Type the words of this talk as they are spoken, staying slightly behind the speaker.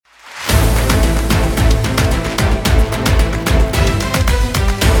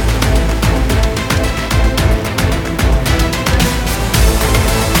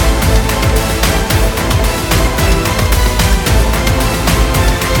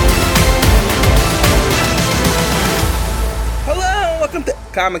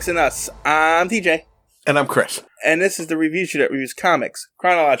Comics and Us. I'm TJ. And I'm Chris. And this is the review show that reviews comics,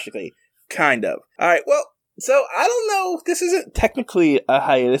 chronologically, kind of. Alright, well, so I don't know, this isn't technically a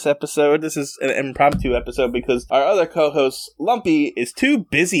hiatus episode, this is an impromptu episode because our other co-host, Lumpy, is too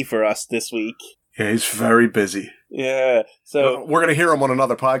busy for us this week. Yeah, he's very busy. Yeah, so... We're going to hear him on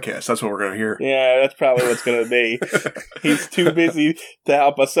another podcast, that's what we're going to hear. Yeah, that's probably what's going to be. He's too busy to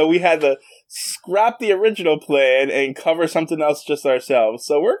help us, so we had to scrap the original plan and cover something else just ourselves.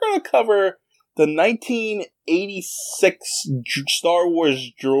 So we're going to cover the 1986 Star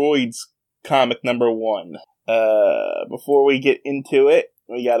Wars Droids comic number 1. Before we get into it,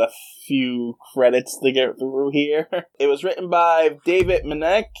 we got a few credits to get through here. It was written by David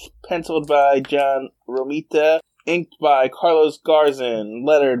Manek, penciled by John Romita, inked by Carlos Garzon,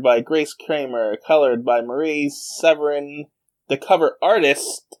 lettered by Grace Kramer, colored by Marie Severin. The cover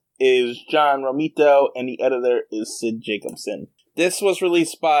artist is John Romito, and the editor is Sid Jacobson. This was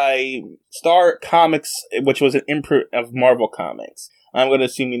released by Star Comics, which was an imprint of Marvel Comics. I'm going to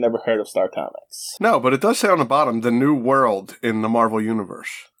assume you never heard of Star Comics. No, but it does say on the bottom, the new world in the Marvel Universe.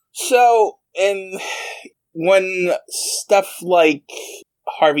 So, when stuff like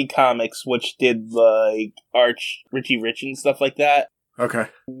Harvey Comics, which did like Richie Rich and stuff like that, okay,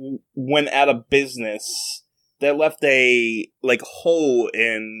 went out of business, they left a hole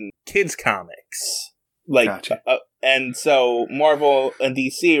in kids comics. Gotcha. And so Marvel and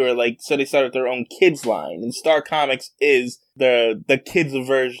DC were so they started their own kids line, and Star Comics is the kids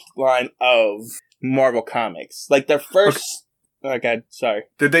version line of Marvel Comics. Like their first. Okay. Oh God, sorry.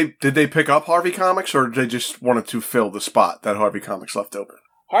 Did they pick up Harvey Comics, or did they just wanted to fill the spot that Harvey Comics left open?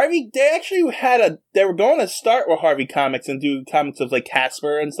 They actually they were going to start with Harvey Comics and do comics of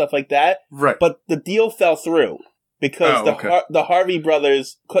Casper and stuff like that. Right. But the deal fell through because the Harvey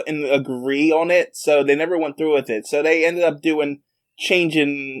brothers couldn't agree on it, so they never went through with it. So they ended up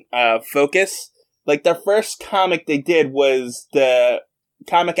changing focus. Like their first comic they did was the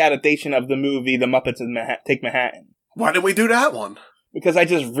comic adaptation of the movie The Muppets Take Manhattan. Why did we do that one? Because I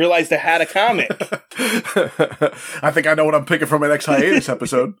just realized I had a comic. I think I know what I'm picking from my next hiatus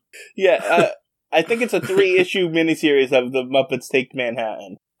episode. Yeah, I think it's a 3-issue miniseries of The Muppets Take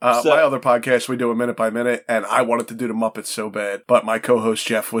Manhattan. My other podcast, we do a minute by minute, and I wanted to do the Muppets so bad, but my co-host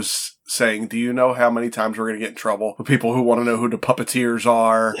Jeff was saying, do you know how many times we're going to get in trouble with people who want to know who the puppeteers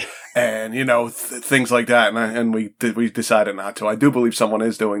are, and, things like that, and we decided not to. I do believe someone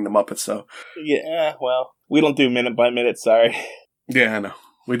is doing the Muppets, though. Yeah, well, we don't do minute by minute, sorry. Yeah, I know.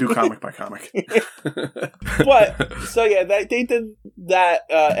 We do comic by comic. But, so yeah, they did that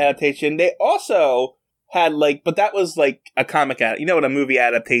adaptation. They also had but that was a comic you know what a movie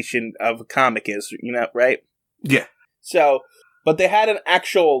adaptation of a comic is, right? Yeah. So, but they had an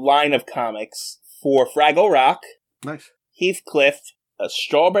actual line of comics for Fraggle Rock. Nice. Heathcliff, a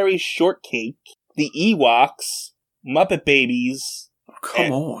Strawberry Shortcake, the Ewoks, Muppet Babies. Oh,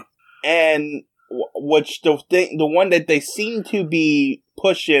 come on. And which the one that they seem to be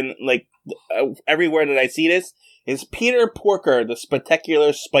pushing everywhere that I see this is Peter Porker, the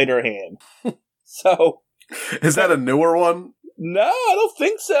Spectacular Spider-Ham. So, is that a newer one? No, I don't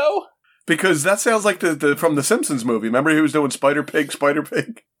think so. Because that sounds like the from the Simpsons movie. Remember he was doing Spider Pig?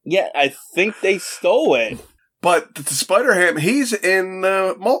 Yeah, I think they stole it. But the Spider-Ham, he's in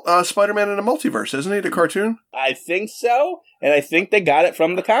Spider-Man in the Multiverse, isn't he? The cartoon? I think so, and I think they got it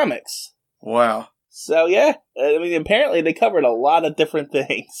from the comics. Wow. So yeah, I mean, apparently they covered a lot of different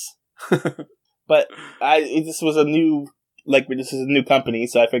things. But this is a new company,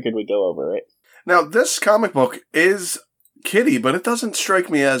 so I figured we'd go over it. Now, this comic book is kiddie, but it doesn't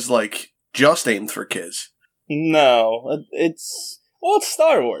strike me as, just aimed for kids. No, it's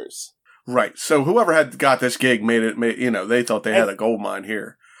Star Wars. Right, so whoever had got this gig they thought they had a gold mine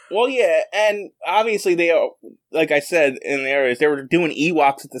here. Well, yeah, and obviously they are, like I said in the areas, they were doing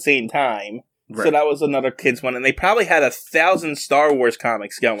Ewoks at the same time. Right. So that was another kids one, and they probably had 1,000 Star Wars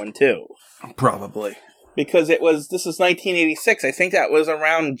comics going, too. Probably. Because this is 1986, I think that was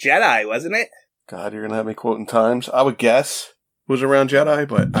around Jedi, wasn't it? God, you're going to have me quoting times. I would guess it was around Jedi,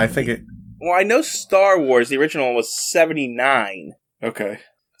 but I think it... Well, I know Star Wars, the original was 79. Okay.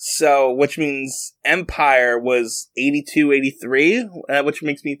 So, which means Empire was 82, 83, which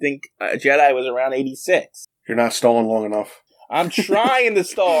makes me think Jedi was around 86. You're not stalling long enough. I'm trying to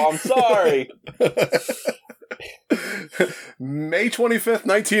stall, I'm sorry. May 25th,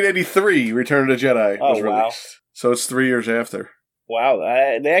 1983, Return of the Jedi was released. Wow. So it's 3 years after. Wow,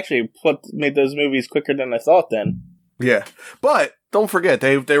 they actually made those movies quicker than I thought then. Yeah, but don't forget,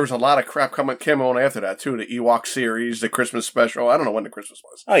 there was a lot of crap came on after that, too. The Ewok series, the Christmas special. I don't know when the Christmas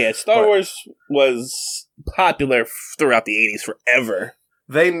was. Oh, yeah, Star Wars was popular throughout the 80s forever.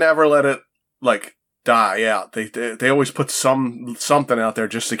 they never let it, like, die out. They always put something out there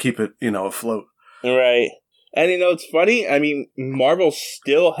just to keep it, afloat. Right. And it's funny? I mean, Marvel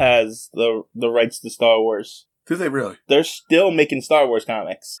still has the rights to Star Wars. Do they really? They're still making Star Wars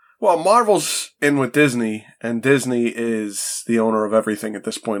comics. Well, Marvel's in with Disney, and Disney is the owner of everything at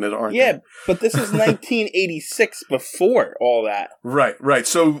this point, aren't they? Yeah, but this is 1986 before all that. Right.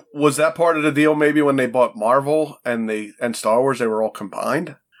 So was that part of the deal maybe when they bought Marvel and Star Wars, they were all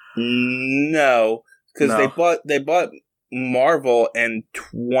combined? No, because they bought Marvel in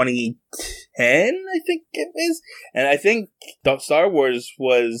 2010, I think it is. And I think Star Wars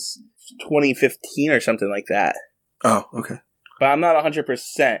was 2015 or something like that. Oh, okay. But I'm not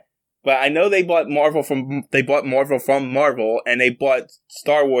 100%. But I know they bought Marvel from Marvel, and they bought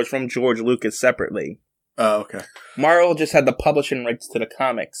Star Wars from George Lucas separately. Oh, okay. Marvel just had the publishing rights to the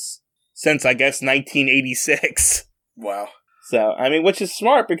comics since, I guess, 1986. Wow. So, I mean, which is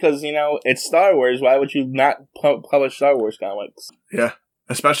smart because, it's Star Wars. Why would you not publish Star Wars comics? Yeah,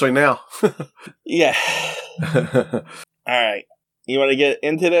 especially now. Yeah. All right. You want to get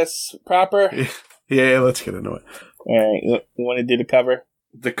into this proper? Yeah, let's get into it. All right. You want to do the cover?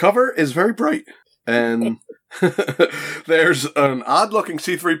 The cover is very bright, and there's an odd-looking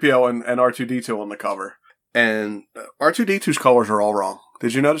C-3PO and R2-D2 on the cover. And R2-D2's colors are all wrong.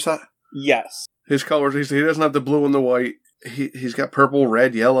 Did you notice that? Yes. His colors, he doesn't have the blue and the white. He's got purple,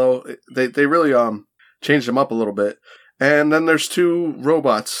 red, yellow. They really changed them up a little bit. And then there's two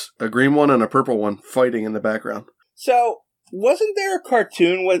robots, a green one and a purple one, fighting in the background. So, wasn't there a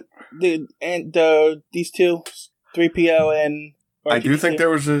cartoon with these two, 3PO and R2-D2? I do think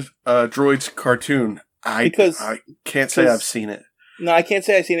there was a droids cartoon. I can't say I've seen it. No, I can't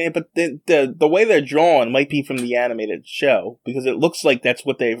say I've seen it, but the way they're drawn might be from the animated show, because it looks like that's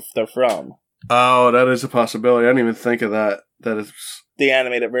what they're from. Oh, that is a possibility. I didn't even think of that. That is the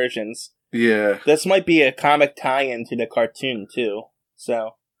animated versions. Yeah. This might be a comic tie-in to the cartoon, too.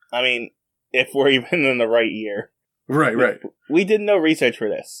 So, I mean, if we're even in the right year. Right. We did no research for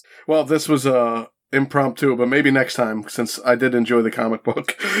this. Well, this was impromptu, but maybe next time, since I did enjoy the comic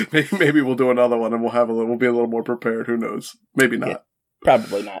book, maybe we'll do another one and we'll be a little more prepared. Who knows? Maybe not. Yeah,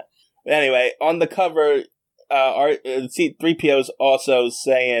 probably not. Anyway, on the cover, C-3PO's also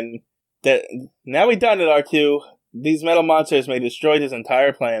saying that now we've done it, R2. These metal monsters may destroy this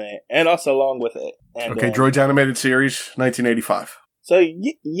entire planet, and us along with it. And, okay, Droids Animated Series, 1985. So,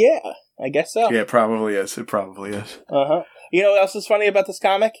 yeah, I guess so. Yeah, it probably is. It probably is. Uh-huh. You know what else is funny about this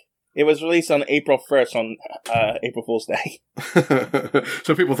comic? It was released on April 1st, on April Fool's Day.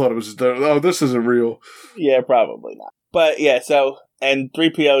 So people thought it was, this isn't real. Yeah, probably not. But, yeah, so, and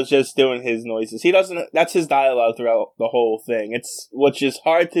 3PO is just doing his noises. That's his dialogue throughout the whole thing. Which is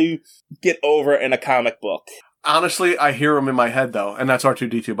hard to get over in a comic book. Honestly, I hear him in my head, though. And that's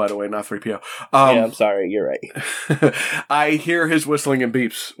R2-D2, by the way, not 3PO. Yeah, I'm sorry. You're right. I hear his whistling and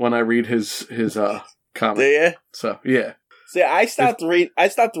beeps when I read his comic. Do you? So, yeah. See, I stopped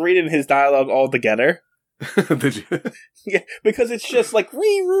reading his dialogue altogether. Did you? Yeah, because it's just like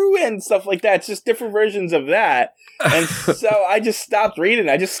re-roo and stuff like that. It's just different versions of that. And so I just stopped reading.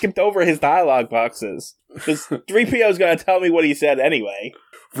 I just skipped over his dialogue boxes. Because 3PO is going to tell me what he said anyway.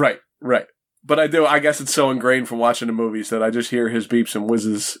 Right. But I guess it's so ingrained from watching the movies that I just hear his beeps and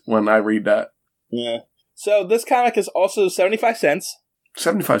whizzes when I read that. Yeah. So this comic is also 75 cents.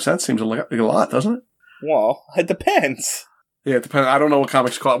 75 cents seems like a lot, doesn't it? Well, it depends. Yeah, it depends. I don't know what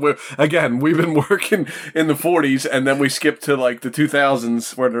comics cost. We've been working in the 40s, and then we skipped to like the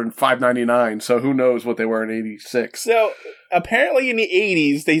 2000s where they're $5.99. So who knows what they were in '86? So apparently in the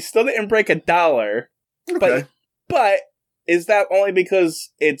 80s they still didn't break $1. Okay. But is that only because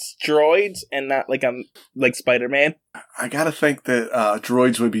it's droids and not like Spider-Man? I gotta think that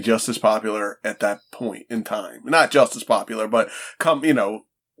droids would be just as popular at that point in time. Not just as popular, but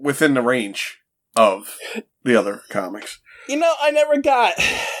within the range of the other comiks. I never got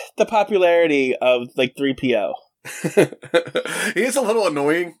the popularity of, 3PO. He is a little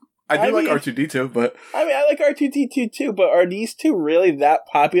annoying. I like R2-D2, but... I mean, I like R2-D2 too, but are these two really that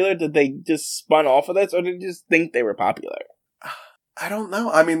popular? Did they just spun off of this, or did they just think they were popular? I don't know.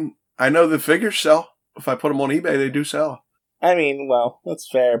 I mean, I know the figures sell. If I put them on eBay, they do sell. I mean, well, that's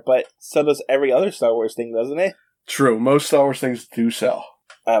fair, but so does every other Star Wars thing, doesn't it? True. Most Star Wars things do sell.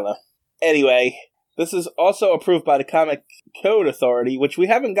 I don't know. Anyway... This is also approved by the Comic Code Authority, which we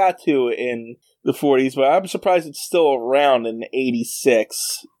haven't got to in the 40s, but I'm surprised it's still around in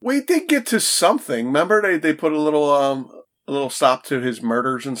 86. We did get to something. Remember, they put a little stop to his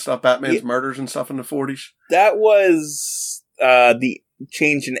murders and stuff, Batman's murders and stuff in the 40s? That was the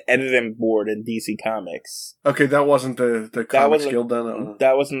change an editing board in DC Comics. Okay, that wasn't the Comics Guild then?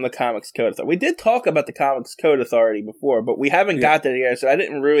 That wasn't the Comics Code Authority. We did talk about the Comics Code Authority before, but we haven't got there yet, so I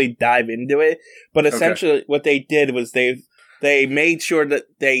didn't really dive into it. But essentially what they did was they made sure that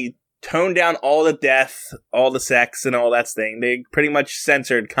they toned down all the death, all the sex, and all that thing. They pretty much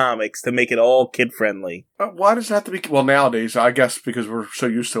censored comics to make it all kid-friendly. Why does it have to be... Well, nowadays, I guess because we're so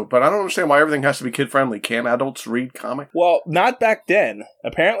used to it, but I don't understand why everything has to be kid-friendly. Can adults read comics? Well, not back then.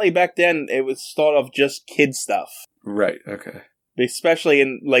 Apparently back then, it was thought of just kid stuff. Right, okay. Especially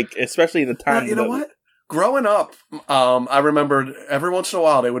in the time... You know what? Growing up, I remembered every once in a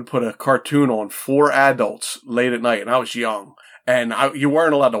while they would put a cartoon on for adults late at night, and I was young. And you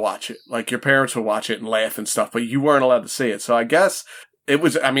weren't allowed to watch it. Like, your parents would watch it and laugh and stuff, but you weren't allowed to see it. So I guess it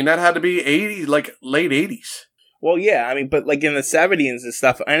was, that had to be 80s, like, late 80s. Well, yeah, but, like, in the 70s and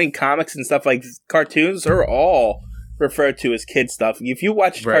stuff, any comics and stuff, like, cartoons are all referred to as kid stuff. If you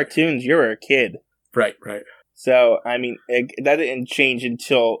watch cartoons, you're a kid. Right. So, that didn't change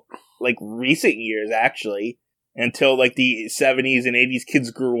until, like, recent years, actually. Until, like, the 70s and 80s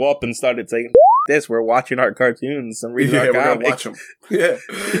kids grew up and started saying... This, we're watching our cartoons and reading our comics. We're gonna watch them.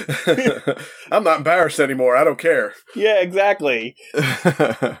 Yeah. I'm not embarrassed anymore. I don't care. Yeah, exactly.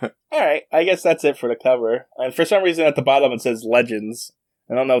 Alright, I guess that's it for the cover. And for some reason at the bottom it says Legends.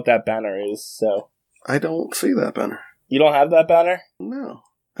 I don't know what that banner is, so... I don't see that banner. You don't have that banner? No.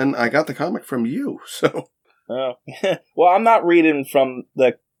 And I got the comic from you, so... Oh. Well, I'm not reading from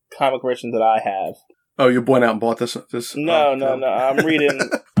the comic version that I have. Oh, you went out and bought this? No.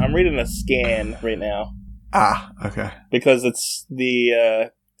 I'm reading a scan right now. Ah, okay. Because it's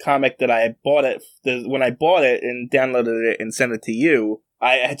the comic that I bought it when I bought it and downloaded it and sent it to you.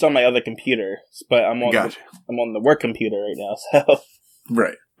 It's on my other computer, but I'm on the work computer right now. So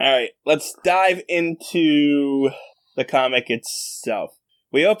right. All right, let's dive into the comic itself.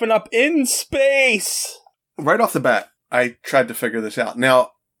 We open up in space. Right off the bat, I tried to figure this out.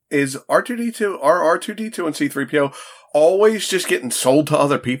 Now, is R2-D2 or R2-D2 and C-3PO always just getting sold to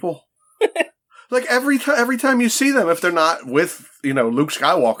other people? Like every time you see them, if they're not with, Luke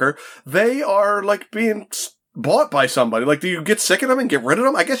Skywalker, they are like being bought by somebody. Like, do you get sick of them and get rid of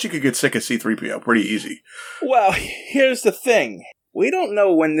them? I guess you could get sick of C-3PO pretty easy. Well, here's the thing. We don't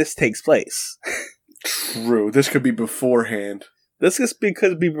know when this takes place. True. This could be beforehand. This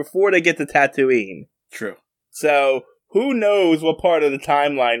could be before they get to Tatooine. True. So... who knows what part of the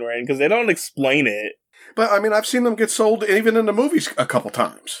timeline we're in, because they don't explain it. But, I've seen them get sold even in the movies a couple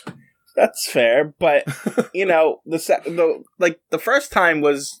times. That's fair, but, the first time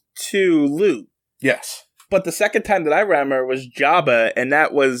was to Luke. Yes. But the second time that I remember was Jabba, and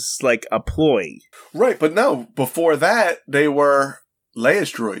that was, like, a ploy. Right, but no, before that, they were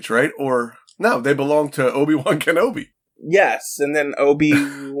Leia's droids, right? Or, no, they belonged to Obi-Wan Kenobi. Yes, and then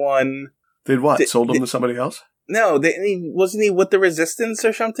Obi-Wan... Did what? Sold them to somebody else? No, wasn't he with the Resistance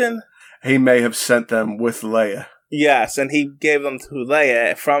or something? He may have sent them with Leia. Yes, and he gave them to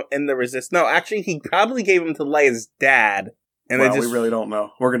Leia in the Resistance. No, actually, he probably gave them to Leia's dad. And we really don't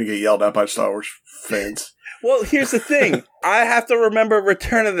know. We're going to get yelled at by Star Wars fans. Well, here's the thing. I have to remember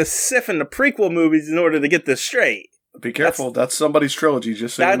Return of the Sith and the prequel movies in order to get this straight. Be careful. That's somebody's trilogy,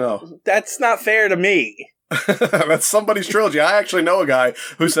 just so you know. That's not fair to me. That's somebody's trilogy. I actually know a guy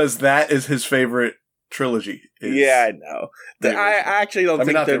who says that is his favorite trilogy. Yeah, I know. I actually don't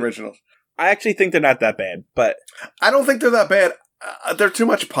think not the originals. I actually think they're not that bad, but I don't think they're that bad. They're too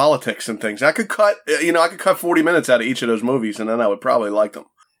much politics and things. I could cut 40 minutes out of each of those movies, and then I would probably like them.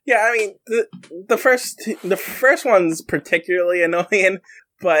 Yeah, the first one's particularly annoying,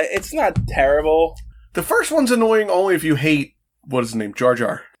 but it's not terrible. The first one's annoying only if you hate what is his name, Jar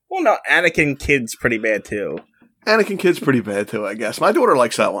Jar. Well, no, Anakin Kid's pretty bad too. Anakin Kid's pretty bad too, I guess. My daughter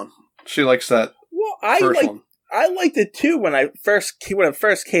likes that one. She likes that. Well, I liked it too when it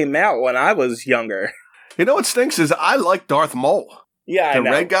first came out when I was younger. You know what stinks is I like Darth Maul. Yeah, I know.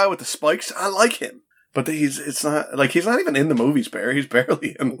 The red guy with the spikes, I like him. But he's not even in the movies, Barry. He's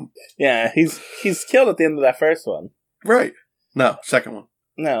barely in them. Yeah, he's killed at the end of that first one. Right. No, second one.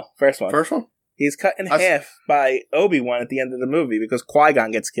 No, first one. First one? He's cut in half by Obi-Wan at the end of the movie because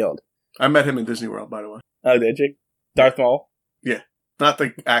Qui-Gon gets killed. I met him in Disney World, by the way. Oh, did you? Darth Maul? Yeah. Not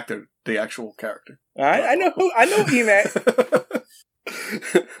the actor, the actual character. I know who you met.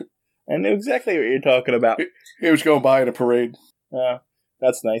 I knew exactly what you're talking about. He was going by in a parade. Oh,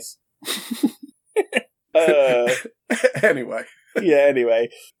 that's nice. Anyway. Yeah, anyway.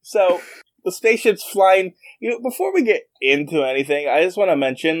 So, the spaceship's flying. Before we get into anything, I just want to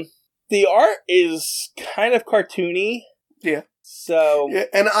mention, the art is kind of cartoony. Yeah. So... Yeah,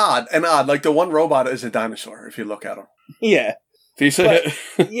 and odd. Like, the one robot is a dinosaur, if you look at him. Yeah. Decent.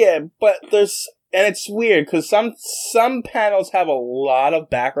 Yeah, but there's... And it's weird, because some panels have a lot of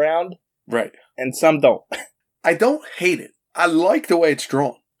background. Right. And some don't. I don't hate it. I like the way it's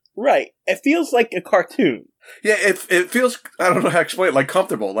drawn. Right. It feels like a cartoon. Yeah, it feels, I don't know how to explain it, like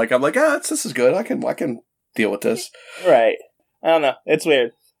comfortable. Like, I'm like, this is good. I can deal with this. Right. I don't know. It's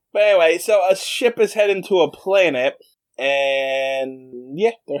weird. But anyway, so a ship is heading to a planet, and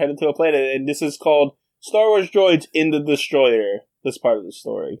yeah, they're heading to a planet, and this is called Star Wars Droids in the Destroyer, this part of the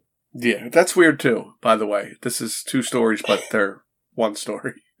story. Yeah, that's weird too, by the way. This is 2 stories, but they're 1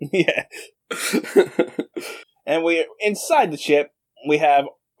 story. Yeah. And we're inside the ship, we have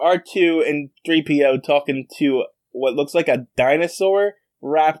R2 and 3PO talking to what looks like a dinosaur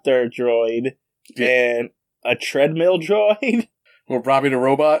raptor droid and a treadmill droid. Or Robbie the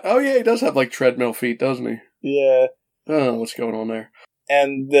robot. Oh yeah, he does have like treadmill feet, doesn't he? Yeah. I don't know what's going on there.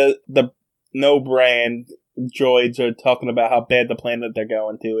 And the no brand droids are talking about how bad the planet they're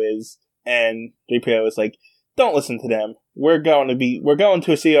going to is, and 3PO is like, don't listen to them. We're going there.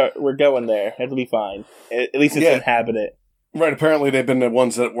 It'll be fine. At least it's inhabited. Right, apparently they've been the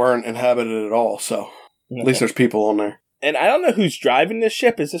ones that weren't inhabited at all, so at least there's people on there. And I don't know who's driving this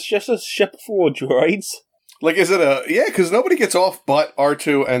ship. Is this just a ship full of droids? Like, is it because nobody gets off but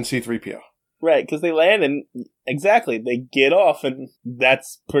R2 and C-3PO. Right, because they land and, exactly, they get off and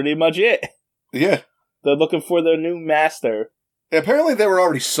that's pretty much it. Yeah. They're looking for their new master. Apparently they were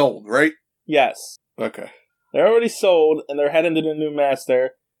already sold, right? Yes. Okay. They're already sold, and they're heading to the new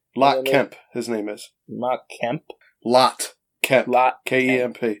master. Lot Kemp, his name is. Lot Kemp? Lot Kemp. Lot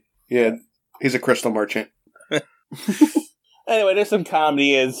Kemp. Yeah, he's a crystal merchant. Anyway, there's some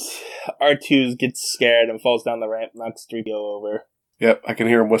comedy as R2 gets scared and falls down the ramp, knocks 3PO over. Yep, I can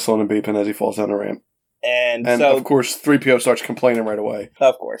hear him whistling and beeping as he falls down the ramp. And so, of course, 3PO starts complaining right away.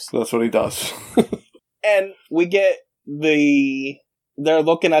 Of course. So that's what he does. And we get they're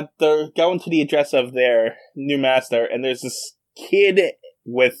going to the address of their new master, and there's this kid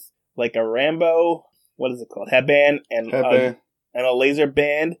with, like, a Rambo, what is it called, headband, and a laser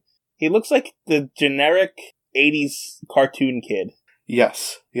band. He looks like the generic 80s cartoon kid.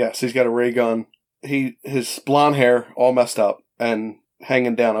 Yes, he's got a ray gun. His blonde hair all messed up and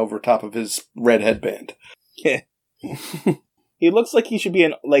hanging down over top of his red headband. Yeah. He looks like he should be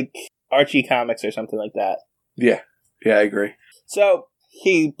in, like, Archie Comics or something like that. Yeah, I agree. So,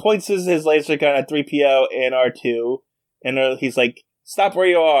 he points his laser gun at 3PO and R2, and he's like, stop where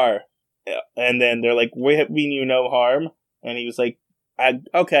you are. And then they're like, we mean you no harm. And he was like,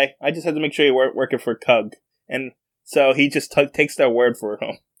 okay, I just had to make sure you weren't working for Cug. And so he just takes their word for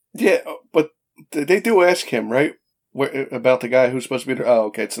him. Yeah, but they do ask him, right? About the guy who's supposed to be there. Oh,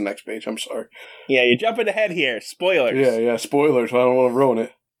 okay, it's the next page. I'm sorry. Yeah, you're jumping ahead here. Spoilers. Yeah, spoilers. I don't want to ruin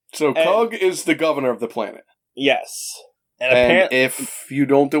it. So Cug is the governor of the planet. Yes. And if you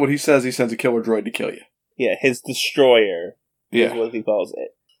don't do what he says, he sends a killer droid to kill you. Yeah, his destroyer is what he calls it.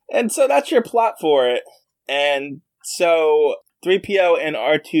 And so that's your plot for it. And so 3PO and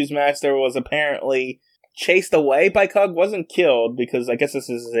R2's master was apparently chased away by Cug, wasn't killed, because I guess this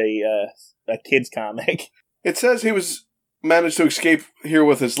is a kid's comic. It says he managed to escape here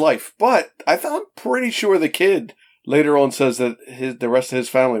with his life, but I'm pretty sure the kid later on says that the rest of his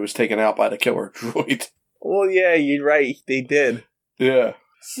family was taken out by the killer droid. Well, yeah, you're right. They did. Yeah.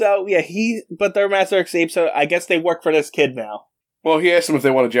 So, yeah, but their master escaped, so I guess they work for this kid now. Well, he asked them if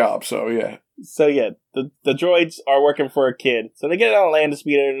they want a job, so yeah. So, yeah, the droids are working for a kid. So they get on a land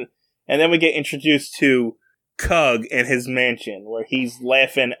speeder, and then we get introduced to Cug in his mansion, where he's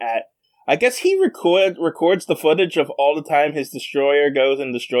laughing at... I guess he records the footage of all the time his destroyer goes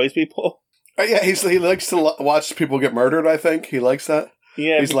and destroys people. Yeah, he likes to watch people get murdered, I think. He likes that.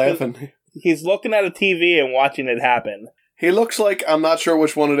 Yeah, he's laughing. He's looking at a TV and watching it happen. He looks like, I'm not sure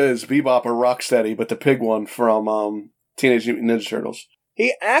which one it is, Bebop or Rocksteady, but the pig one from Teenage Mutant Ninja Turtles.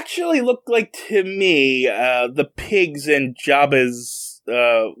 He actually looked like, to me, the pigs in Jabba's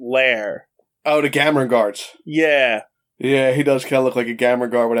lair. Oh, the Gamma guards. Yeah. Yeah, he does kind of look like a Gamma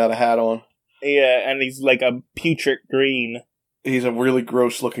guard without a hat on. Yeah, and he's like a putrid green. He's a really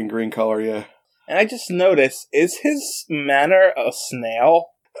gross looking green color, yeah. And I just noticed, is his manner a snail?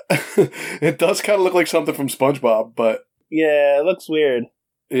 It does kind of look like something from SpongeBob, but... Yeah, it looks weird.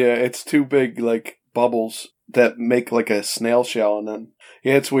 Yeah, it's two big, like, bubbles that make, like, a snail shell, and then...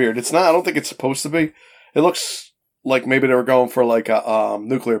 Yeah, it's weird. It's not... I don't think it's supposed to be. It looks like maybe they were going for, like, a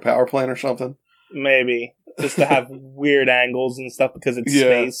nuclear power plant or something. Maybe. Just to have weird angles and stuff because it's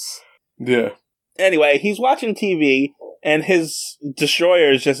space. Yeah. Anyway, he's watching TV, and his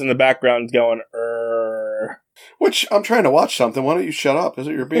destroyer is just in the background going, Which, I'm trying to watch something. Why don't you shut up?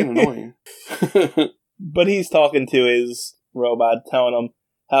 You're being annoying. But he's talking to his robot telling him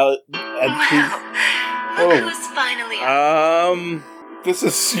how. Look who's finally This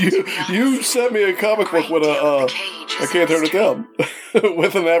is you. You sent me a comic book with a. I can't turn it down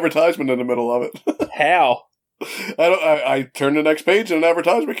with an advertisement in the middle of it. How? I turned the next page and an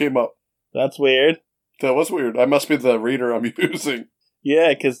advertisement came up. That's weird. That was weird. I must be the reader I'm using.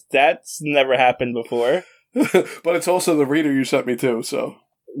 Yeah, because that's never happened before. But it's also the reader you sent me to. So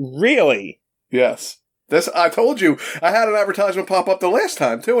really, yes. This I told you I had an advertisement pop up the last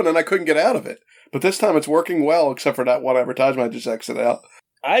time too, and then I couldn't get out of it. But this time it's working well, except for that one advertisement I just exited out.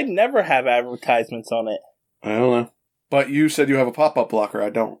 I never have advertisements on it. I don't know. But you said you have a pop-up blocker. I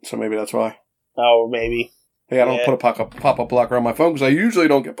don't, so maybe that's why. Oh, maybe. Hey, I don't put a pop-up blocker on my phone because I usually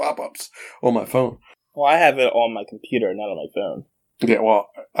don't get pop-ups on my phone. Well, I have it on my computer, not on my phone. Yeah, well,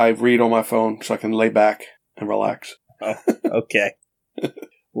 I read on my phone so I can lay back and relax. Oh, okay.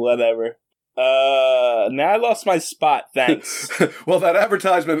 Whatever. Now I lost my spot, thanks. Well, that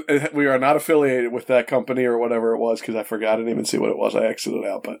advertisement, we are not affiliated with that company or whatever it was because I forgot. I didn't even see what it was. I exited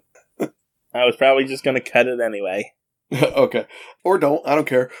out, but... I was probably just going to cut it anyway. Okay. Or don't. I don't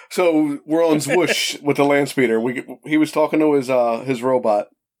care. So, we're on Zwoosh with the land speeder. He was talking to his robot.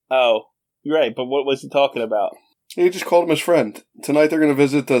 Oh, you're right, but what was he talking about? He just called him his friend. Tonight they're going to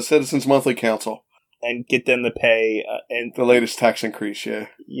visit the Citizens Monthly Council. And get them to pay... and the latest tax increase, yeah.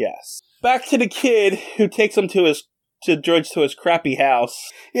 Yes. Back to the kid who takes him to George to his crappy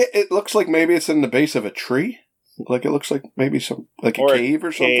house. Yeah, it looks like maybe it's in the base of a tree. Like, it looks like maybe a cave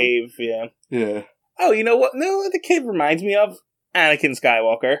or something. Cave, yeah. Yeah. Oh, you know what? No, the kid reminds me of Anakin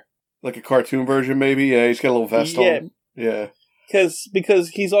Skywalker. Like a cartoon version, maybe? Yeah, he's got a little vest on. Yeah. Because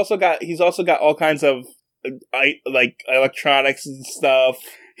he's also got all kinds of like electronics and stuff.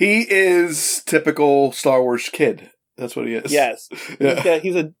 He is typical Star Wars kid. That's what he is. Yes. Yeah.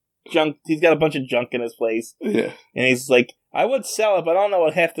 He's got a bunch of junk in his place. Yeah. And he's like, I would sell it, but I don't know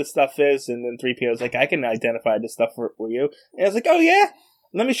what half the stuff is. And then 3PO's like, I can identify this stuff for you. And I was like, oh yeah?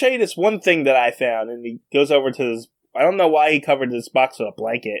 Let me show you this one thing that I found. And he goes over to this, I don't know why he covered this box with a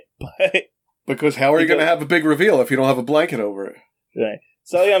blanket, but... Because how are you going to have a big reveal if you don't have a blanket over it? Right.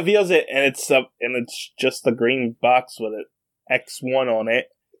 So he unveils it, and it's just a green box with an X1 on it.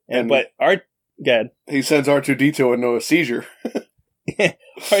 Good. He sends R2-D2 into a seizure.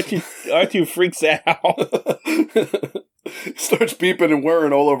 R2 freaks out. Starts beeping and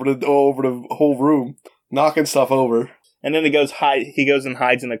whirring all over the whole room, knocking stuff over. And then he goes and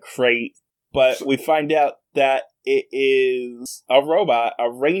hides in a crate. But we find out that it is a robot,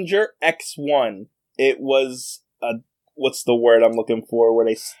 a Ranger X1. It was what's the word I'm looking for? Where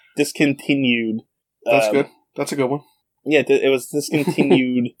they discontinued. That's good. That's a good one. Yeah, it was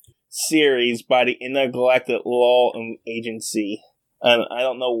discontinued series by the Intergalactic Law Agency. And I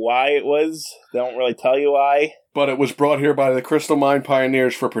don't know why it was. They don't really tell you why. But it was brought here by the Crystal Mine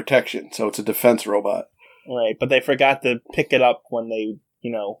Pioneers for protection, so it's a defense robot. Right, but they forgot to pick it up when they,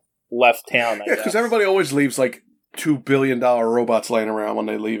 left town, I guess. Because everybody always leaves, like, $2 billion robots laying around when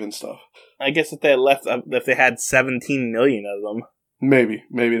they leave and stuff. I guess if they had 17 million of them.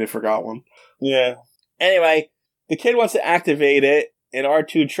 Maybe they forgot one. Yeah. Anyway, the kid wants to activate it, and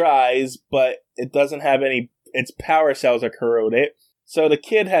R2 tries, but it doesn't have its power cells are corroded. So the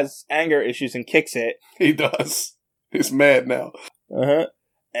kid has anger issues and kicks it. He does. He's mad now. Uh-huh.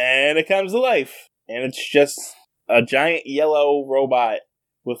 And it comes to life. And it's just a giant yellow robot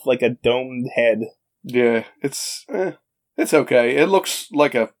with like a domed head. Yeah, it's okay. It looks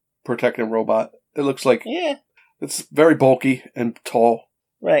like a protecting robot. It looks like... Yeah. It's very bulky and tall.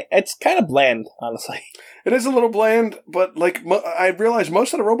 Right. It's kind of bland, honestly. It is a little bland, but like I realize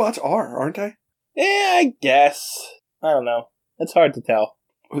most of the robots aren't they? Yeah, I guess. I don't know. It's hard to tell.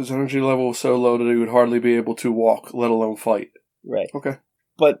 His energy level was so low that he would hardly be able to walk, let alone fight. Right. Okay.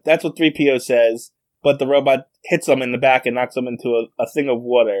 But that's what 3PO says. But the robot hits him in the back and knocks him into a thing of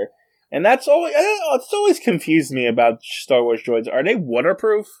water. And that's always, it's always confused me about Star Wars droids. Are they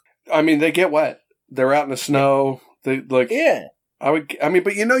waterproof? I mean, they get wet. They're out in the snow. They Yeah.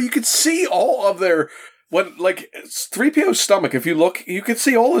 But you could see all of their 3PO's stomach. If you look, you could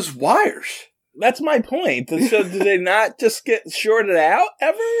see all his wires. That's my point. So did they not just get shorted out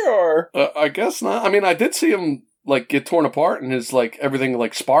ever, or? I guess not. I mean, I did see him get torn apart and his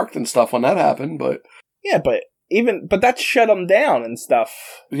everything sparked and stuff when that happened, but yeah, but that shut him down and stuff.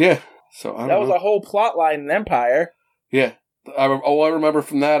 Yeah, so I don't know. Was a whole plot line in Empire. Yeah, all I remember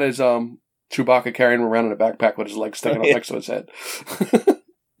from that is Chewbacca carrying him around in a backpack with his legs sticking up next to his head.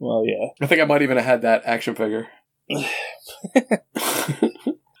 Well, yeah. I think I might even have had that action figure.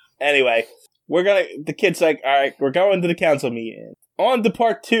 Anyway, the kid's like, all right, we're going to the council meeting. On to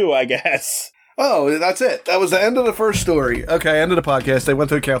part 2, I guess. Oh, that's it. That was the end of the first story. Okay, end of the podcast. They went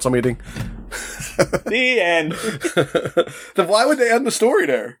to a council meeting. The end. Then why would they end the story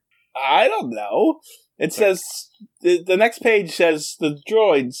there? I don't know. It says, the next page says the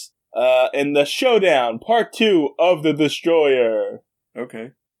droids in the showdown, part 2 of the Destroyer.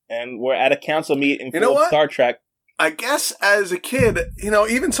 Okay. And we're at a council meeting You know for what? Star Trek. I guess as a kid,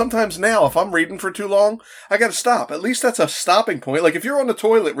 even sometimes now, if I'm reading for too long, I gotta stop. At least that's a stopping point. Like if you're on the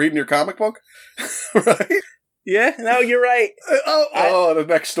toilet reading your comic book, right? Yeah, no, you're right. The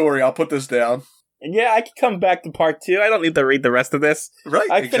next story. I'll put this down. Yeah, I can come back to part 2. I don't need to read the rest of this. Right,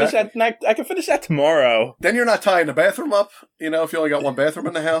 I can finish that tomorrow. Then you're not tying the bathroom up. If you only got one bathroom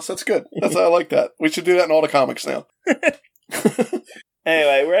in the house, that's good. I like that. We should do that in all the comics now.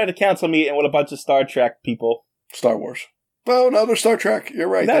 Anyway, we're at a council meeting with a bunch of Star Trek people. Star Wars. Oh, no, they're Star Trek. You're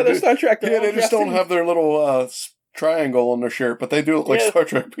right. No, they're Star Trek. Yeah, they just don't have their little triangle on their shirt, but they do look like Star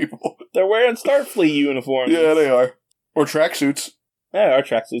Trek people. They're wearing Starfleet uniforms. Yeah, they are. Or tracksuits. Yeah, or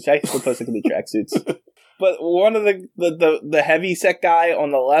tracksuits. I suppose it could be tracksuits. But one of the heavy set guy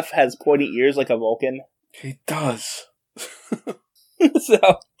on the left has pointy ears like a Vulcan. He does.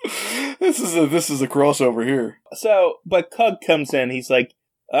 So this is a crossover here. So, but Cug comes in. He's like,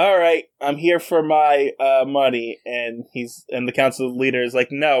 "All right, I'm here for my money," and the council leader is like,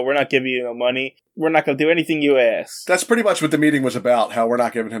 "No, we're not giving you no money. We're not going to do anything you ask." That's pretty much what the meeting was about. How we're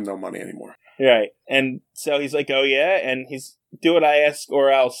not giving him no money anymore. Right, and so he's like, "Oh yeah," and he's do what I ask or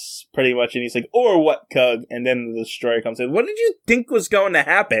else, pretty much. And he's like, "Or what, Cug?" And then the destroyer comes in. What did you think was going to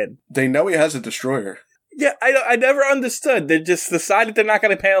happen? They know he has a destroyer. Yeah, I never understood. They just decided they're not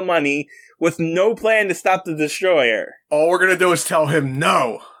going to pay him money with no plan to stop the destroyer. All we're going to do is tell him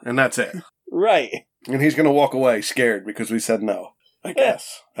no, and that's it. Right. And he's going to walk away scared because we said no. I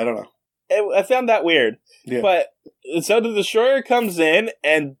guess. I don't know. I found that weird. Yeah. But, so the destroyer comes in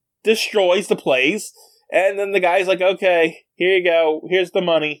and destroys the place, and then the guy's like, "Okay, here you go. Here's the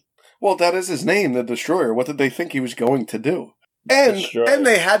money." Well, that is his name, the destroyer. What did they think he was going to do? And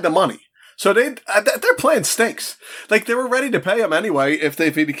they had the money. So their plan stinks. Like, they were ready to pay him anyway if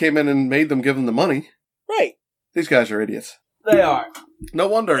he came in and made them give him the money. Right. These guys are idiots. They are. No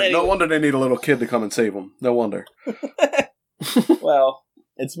wonder they need a little kid to come and save them. No wonder. Well,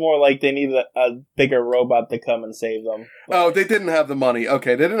 it's more like they need a bigger robot to come and save them. Oh, they didn't have the money.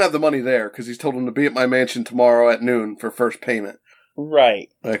 Okay, they didn't have the money there because he's told them to be at my mansion tomorrow at noon for first payment. Right.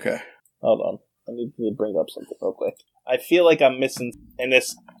 Okay. Hold on. I need to bring up something real quick. I feel like I'm missing in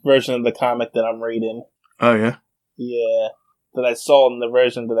this version of the comic that I'm reading. Oh, yeah? Yeah. That I saw in the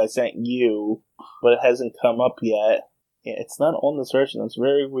version that I sent you, but it hasn't come up yet. Yeah, it's not on this version. It's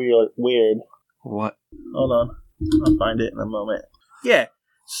very weird. What? Hold on. I'll find it in a moment. Yeah.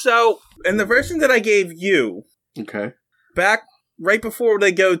 So, in the version that I gave you, okay, back right before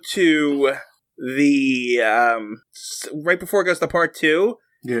they go to the, right before it goes to part 2,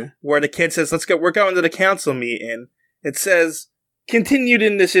 yeah, where the kid says, we're going to the council meeting, it says, continued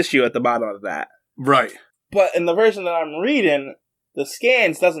in this issue at the bottom of that. Right. But in the version that I'm reading, the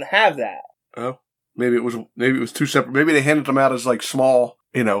scans doesn't have that. Oh. Maybe it was two separate, maybe they handed them out as like small,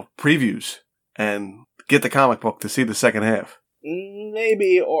 previews and get the comic book to see the second half.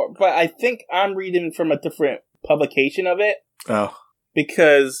 Maybe, but I think I'm reading from a different publication of it. Oh.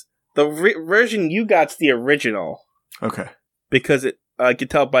 Because the version you got's the original. Okay. Because I could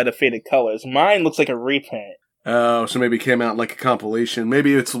tell by the faded colors. Mine looks like a reprint. Oh, so maybe it came out like a compilation.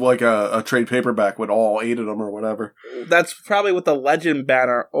 Maybe it's like a trade paperback with all 8 of them or whatever. That's probably what the Legend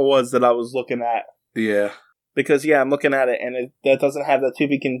banner was that I was looking at. Yeah. Because, I'm looking at it, and that doesn't have the to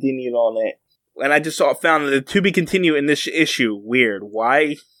be continued on it. And I just found the to be continued in this issue. Weird.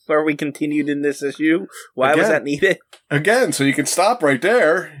 Why are we continued in this issue? Why was that needed? Again, so you can stop right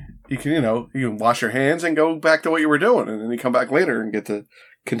there. You can, you can wash your hands and go back to what you were doing, and then you come back later and get the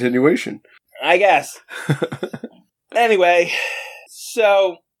continuation. I guess. Anyway,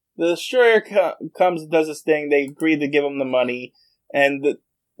 so the destroyer comes and does this thing. They agree to give him the money, and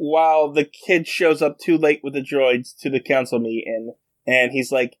while the kid shows up too late with the droids to the council meeting, and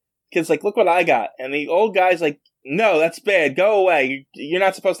kid's like, "Look what I got," and the old guy's like, "No, that's bad. Go away. You're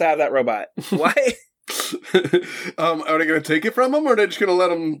not supposed to have that robot." Why? Are they going to take it from him, or are they just going to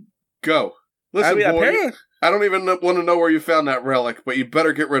let him go? Listen, boy, apparently, I don't even want to know where you found that relic, but you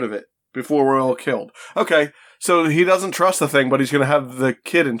better get rid of it before we're all killed. Okay, so he doesn't trust the thing, but he's going to have the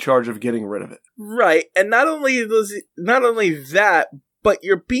kid in charge of getting rid of it. Right, and not only that, but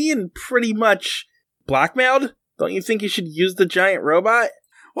you're being pretty much blackmailed. Don't you think you should use the giant robot?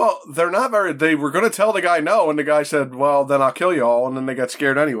 Well, they were going to tell the guy no, and the guy said, well, then I'll kill you all, and then they got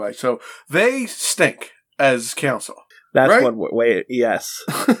scared anyway. So they stink as council. That's right? one way. Yes.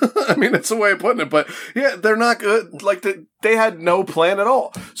 I mean, it's a way of putting it, but yeah, they're not good. Like, they had no plan at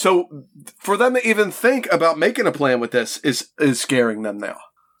all. So for them to even think about making a plan with this is scaring them now.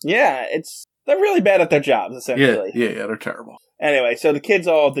 Yeah, they're really bad at their jobs, essentially. Yeah, they're terrible. Anyway, so the kid's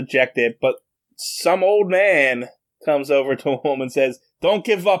all dejected, but some old man comes over to him and says, "Don't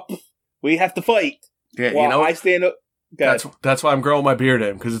give up. We have to fight." Yeah, While I stand up. That's why I'm growing my beard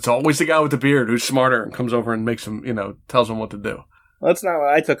in, because it's always the guy with the beard who's smarter and comes over and makes him, tells him what to do. Well, that's not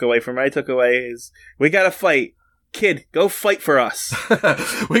what I took away from it. I took away is, we gotta fight. Kid, go fight for us.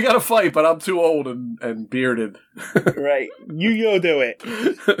 We gotta fight, but I'm too old and bearded. Right. You go do it.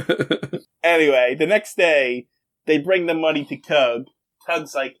 Anyway, the next day, they bring the money to Cug.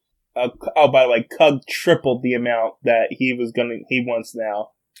 Cug's like, by the way, Cug tripled the amount that he wants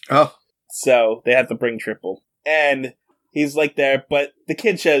now. Oh. So, they have to bring triple. And he's like there, but the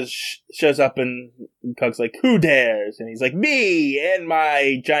kid shows up and Cug's like, "Who dares?" And he's like, "Me and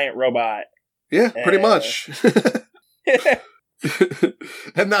my giant robot." Yeah, pretty much.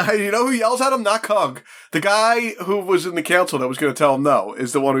 And now, who yells at him? Not Cug. The guy who was in the council that was going to tell him no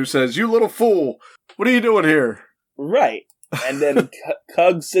is the one who says, "You little fool, what are you doing here?" Right. And then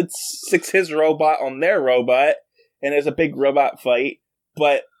Cug sticks his robot on their robot, and there's a big robot fight.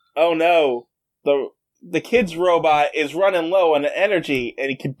 But, oh no, the kid's robot is running low on the energy, and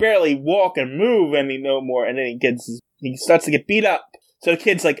he can barely walk and move any no more, and then he starts to get beat up. So the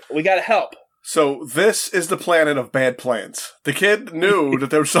kid's like, "We gotta help." So this is the planet of bad plans. The kid knew that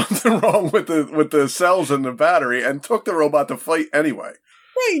there was something wrong with the cells in the battery and took the robot to fight anyway.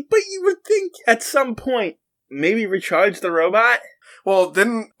 Right, but you would think at some point, maybe recharge the robot? Well,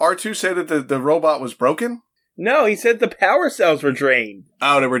 didn't R2 say that the robot was broken? No, he said the power cells were drained.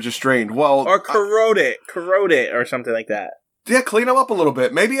 Oh, they were just drained. Well, or corroded, or something like that. Yeah, clean them up a little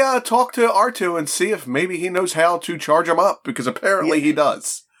bit. Maybe talk to R2 and see if maybe he knows how to charge them up, because apparently he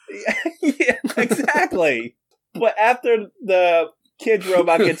does. Yeah, exactly. But after the kid's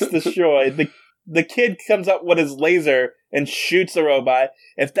robot gets destroyed, the kid comes up with his laser and shoots the robot.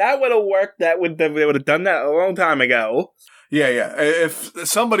 If that would have worked, they would have done that a long time ago. Yeah. If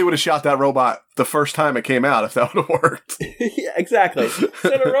somebody would have shot that robot the first time it came out, if that would have worked. Yeah, exactly. So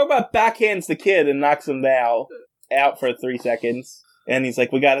the robot backhands the kid and knocks him out for 3 seconds. And he's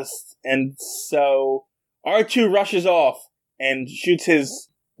like, "We gotta..." And so R2 rushes off and shoots his...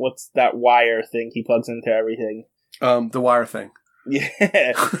 What's that wire thing he plugs into everything? The wire thing. Yeah,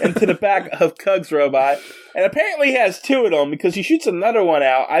 into the back of Cug's robot. And apparently he has 2 of them, because he shoots another one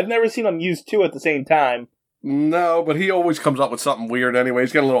out. I've never seen him use 2 at the same time. No, but he always comes up with something weird anyway.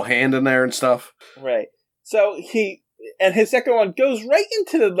 He's got a little hand in there and stuff. Right. So his second one goes right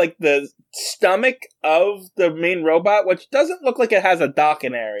into the stomach of the main robot, which doesn't look like it has a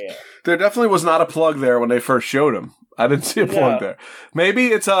docking area. There definitely was not a plug there when they first showed him. I didn't see a plug there. Maybe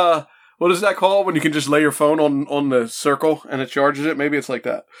it's what is that called when you can just lay your phone on the circle and it charges it? Maybe it's like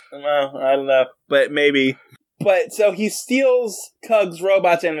that. Well, I don't know, but maybe. But so he steals Cug's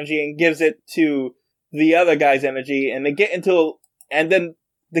robot's energy and gives it to the other guy's energy, and they get and then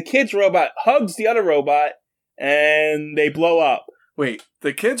the kid's robot hugs the other robot, and they blow up. Wait,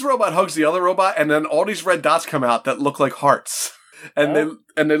 the kid's robot hugs the other robot, and then all these red dots come out that look like hearts, and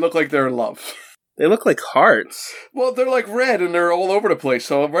they look like they're in love. They look like hearts. Well, they're like red, and they're all over the place.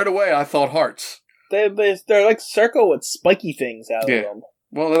 So right away, I thought hearts. They're like circle with spiky things out of them.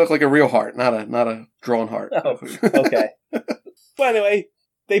 Well, they look like a real heart, not a drawn heart. Oh, okay. But anyway,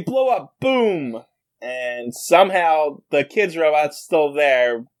 they blow up. Boom. And somehow the kid's robot's still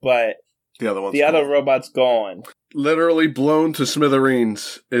there, but the other robot's gone. Literally blown to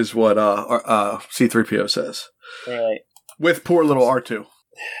smithereens is what C-3PO says. Right. With poor little R2.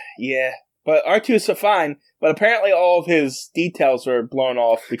 Yeah. But R2 is so fine, but apparently all of his details were blown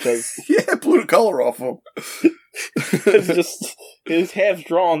off because... Yeah, it blew the color off him. It's just... His half's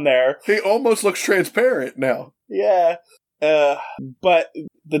drawn there. He almost looks transparent now. Yeah. But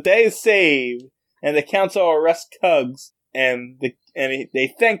the day is saved, and the council arrests Cugs, and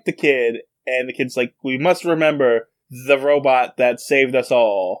they thank the kid, and the kid's like, "We must remember the robot that saved us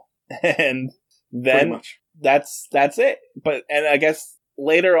all." And then that's it. And I guess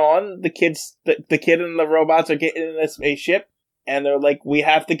later on, the kid and the robots are getting in a ship, and they're like, "We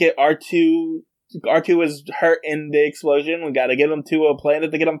have to get R2. R2 was hurt in the explosion. We got to get him to a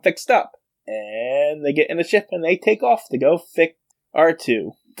planet to get him fixed up." And they get in the ship and they take off to go fix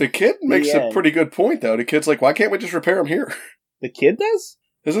R2. The kid makes a pretty good point, though. The kid's like, "Why can't we just repair him here?" The kid does?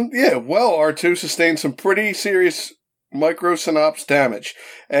 Yeah, well, R2 sustained some pretty serious microsynapse damage.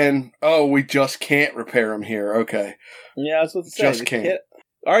 And, we just can't repair him here. Okay. Yeah, that's what Just can't.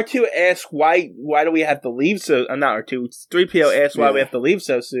 R2 asks why do we have to leave so... not R2. 3PO asks why we have to leave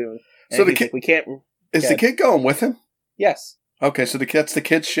so soon. And so the kid... like, we can't... Is the kid going with him? Yes. Okay, so that's the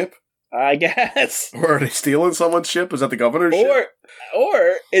kid's ship? I guess. Or are they stealing someone's ship? Is that the governor's ship?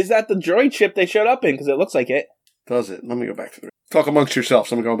 Or is that the droid ship they showed up in? Because it looks like it. Does it? Let me go back to it. Talk amongst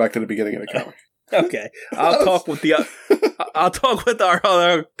yourselves. I'm going back to the beginning of the comic. Okay. I'll talk with our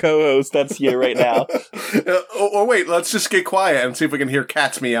other co-host that's here right now. Or wait, let's just get quiet and see if we can hear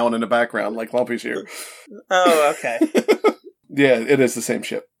cats meowing in the background like Lumpy's here. Oh, okay. Yeah, it is the same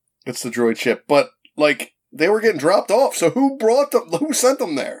ship. It's the droid ship. But, like, they were getting dropped off, so who brought them? Who sent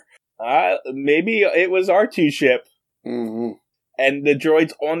them there? Maybe it was R2's ship. Mm-hmm. And the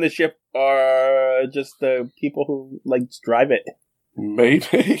droids on the ship are just the people who, like, drive it.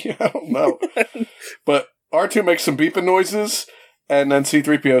 Maybe. I don't know. But R2 makes some beeping noises, and then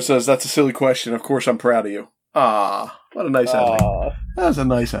C-3PO says, "That's a silly question. Of course I'm proud of you." Ah, what a nice ending. That was a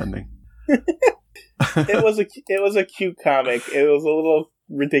nice ending. It was a cute comic. It was a little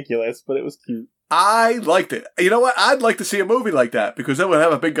ridiculous, but it was cute. I liked it. You know what? I'd like to see a movie like that, because that would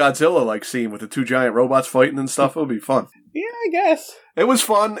have a big Godzilla-like scene with the two giant robots fighting and stuff. It would be fun. Yeah, I guess. It was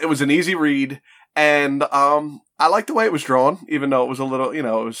fun. It was an easy read. And I liked the way it was drawn, even though it was a little, it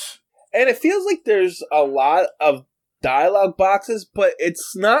was... And it feels like there's a lot of dialogue boxes, but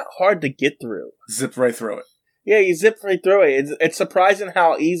it's not hard to get through. Zip right through it. Yeah, you zip right through it. It's surprising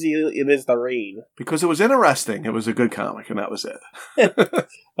how easy it is to read. Because it was interesting. It was a good comic, and that was it.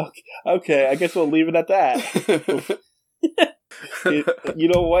 Okay, I guess we'll leave it at that. You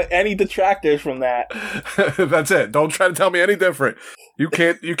know what? Any detractors from that? That's it. Don't try to tell me any different. You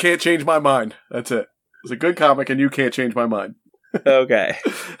can't change my mind. That's it. It's a good comic, and you can't change my mind. Okay.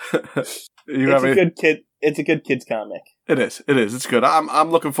 It's a good kids comic. It is. It's good. I'm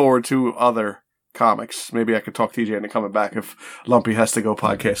looking forward to other comics. Maybe I could talk TJ into coming back if Lumpy has to go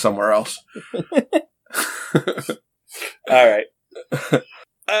podcast somewhere else. All right.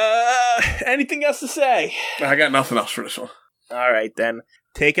 Anything else to say? I got nothing else for this one. All right, then.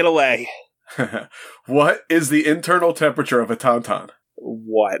 Take it away. What is the internal temperature of a tauntaun?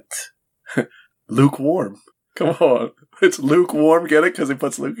 What? Lukewarm. Come on. It's lukewarm. Get it? Because he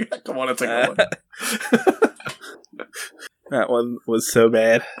puts Luke... Come on, it's a good one. That one was so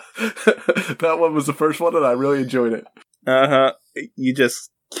bad. That one was the first one, and I really enjoyed it. Uh-huh. You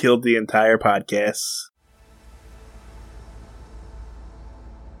just killed the entire podcast.